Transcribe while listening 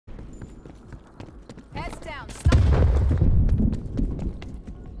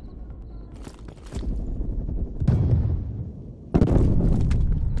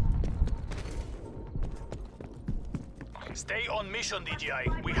Stay on mission,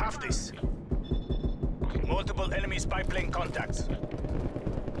 DGI. We have this. Multiple enemy spy plane contacts.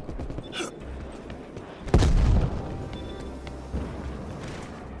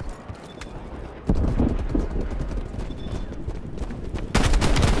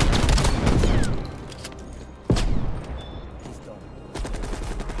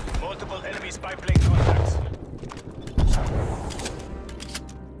 Multiple enemy spy plane contacts.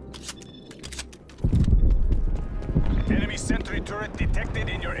 Enemy sentry turret detected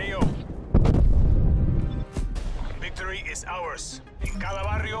in your AO. Victory is ours. En cada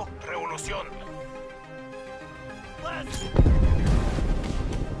barrio, revolución.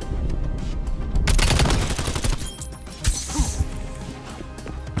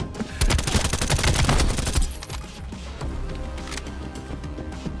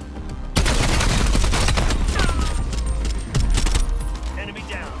 Enemy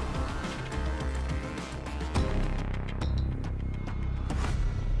down.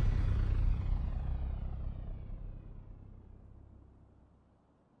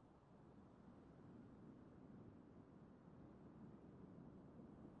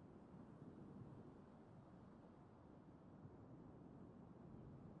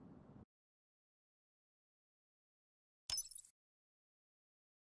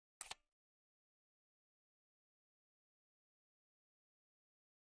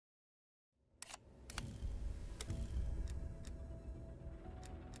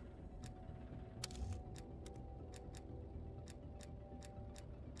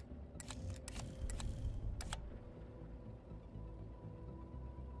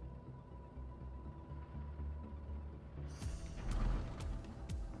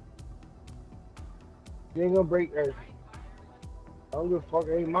 You ain't gonna break Earth. I don't give a fuck.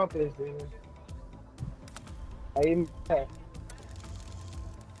 I ain't my place, nigga. I ain't mad.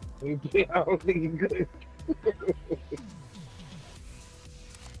 I don't think you good.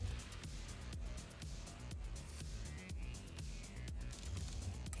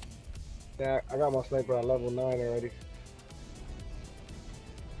 Yeah, I got my sniper at level 9 already.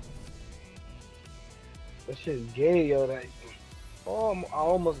 That shit's gay, yo. That. Oh, I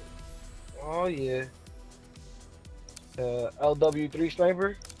almost. Oh yeah. LW3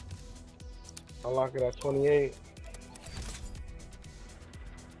 sniper. I lock it at 28.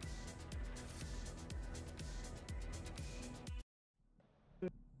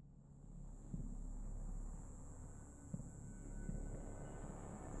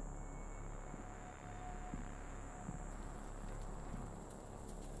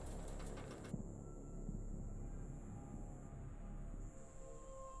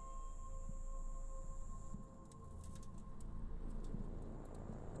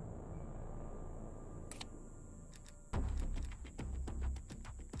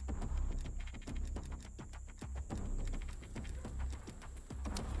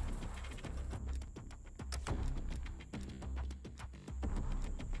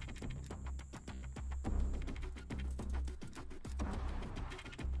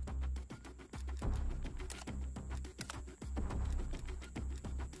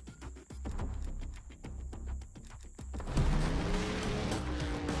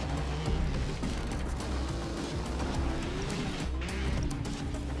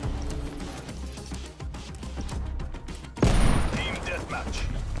 Match.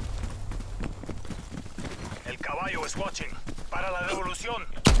 El caballo is watching. Para la revolución.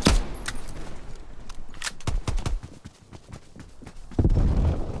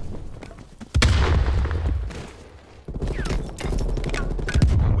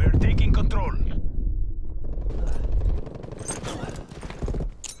 We're taking control.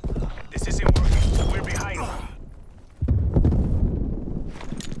 This isn't working. We're behind.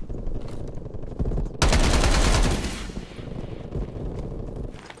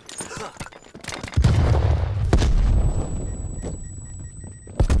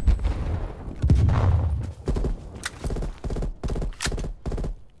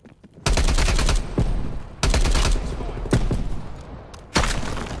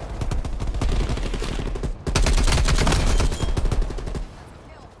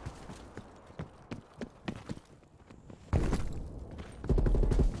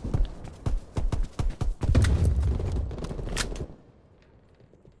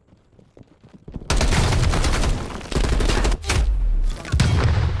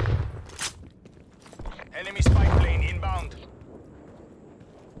 Enemy spy plane inbound.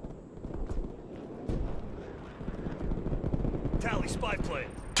 Tally spy plane.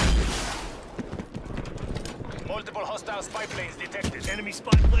 Multiple hostile spy planes detected. Enemy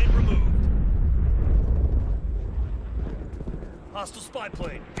spy plane removed. Hostile spy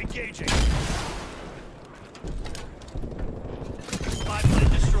plane engaging.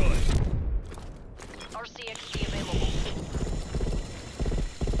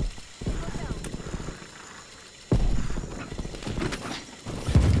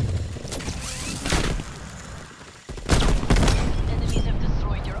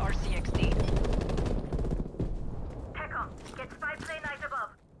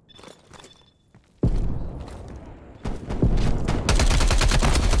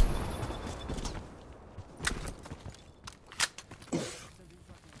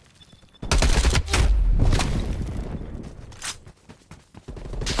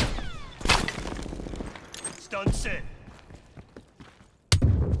 Stun set. We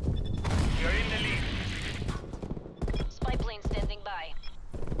are in the lead. Spy plane standing by.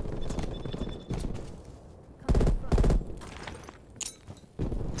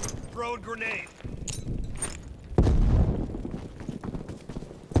 Throw a grenade.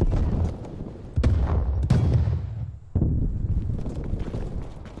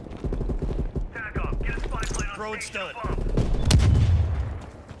 Tag up. Get a spy plane on Throw and station stun. above.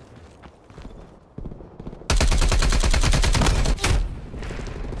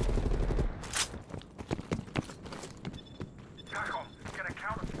 TACOM, get a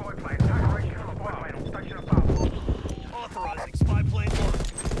counter spy plane. Tag ratio on spy plane on station above. Authorizing spy plane launch.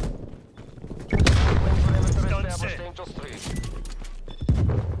 Stun set.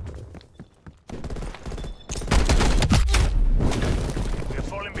 We're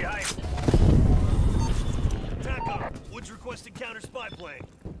falling behind. Tack up. Woods requesting counter spy plane.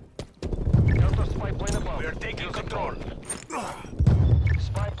 Counter spy plane above. We are taking control.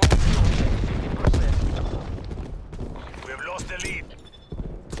 Spy plane fuel tank 50%. We have lost the lead.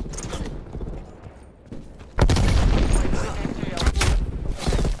 ATL.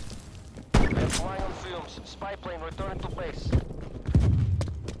 We are flying on fumes. Spy plane returning to base.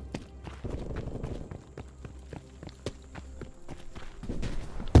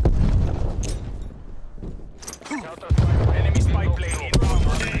 Counter spy plane. Enemy spy plane inbound.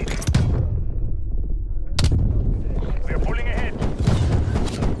 We are pulling ahead.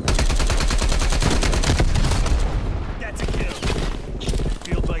 That's a kill.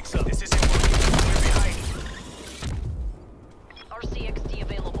 Field bikes up. This is important. We're behind. RCXD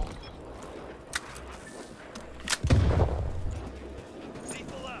available.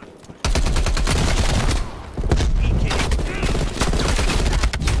 Lethal out. EK.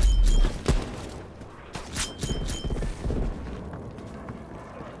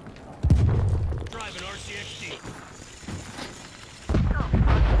 Driving RCXD.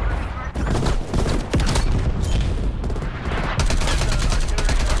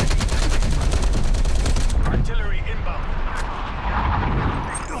 Artillery inbound.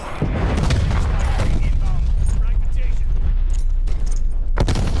 Fragmentation.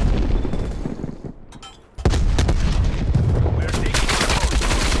 We are taking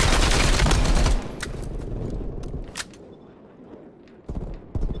control.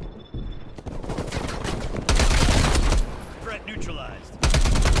 Threat neutralized.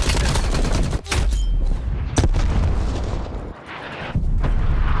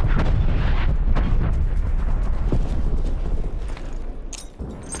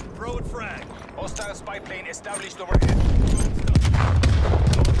 Throw and frag. Hostile spy plane established overhead.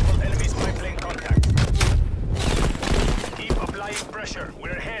 Multiple enemy spy plane contact. Keep applying pressure.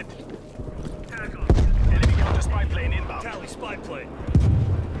 We're ahead. Tag up. Enemy counter spy plane inbound. Tally spy plane.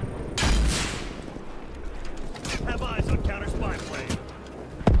 Have eyes on counter spy plane.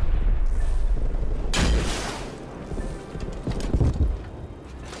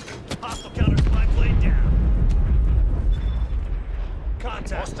 Hostile counter spy plane down.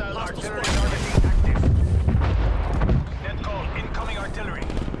 Contact. Hostile Hostile artillery spy plane. targeting active. Net call. Incoming artillery.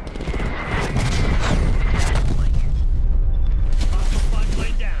 Hostile spy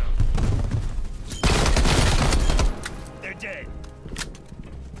plane down. They're dead.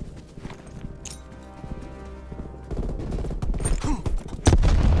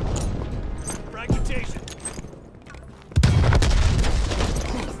 Fragmentation.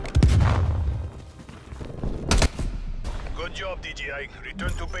 Good job, DJI. Return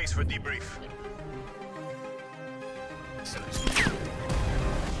to base for debrief.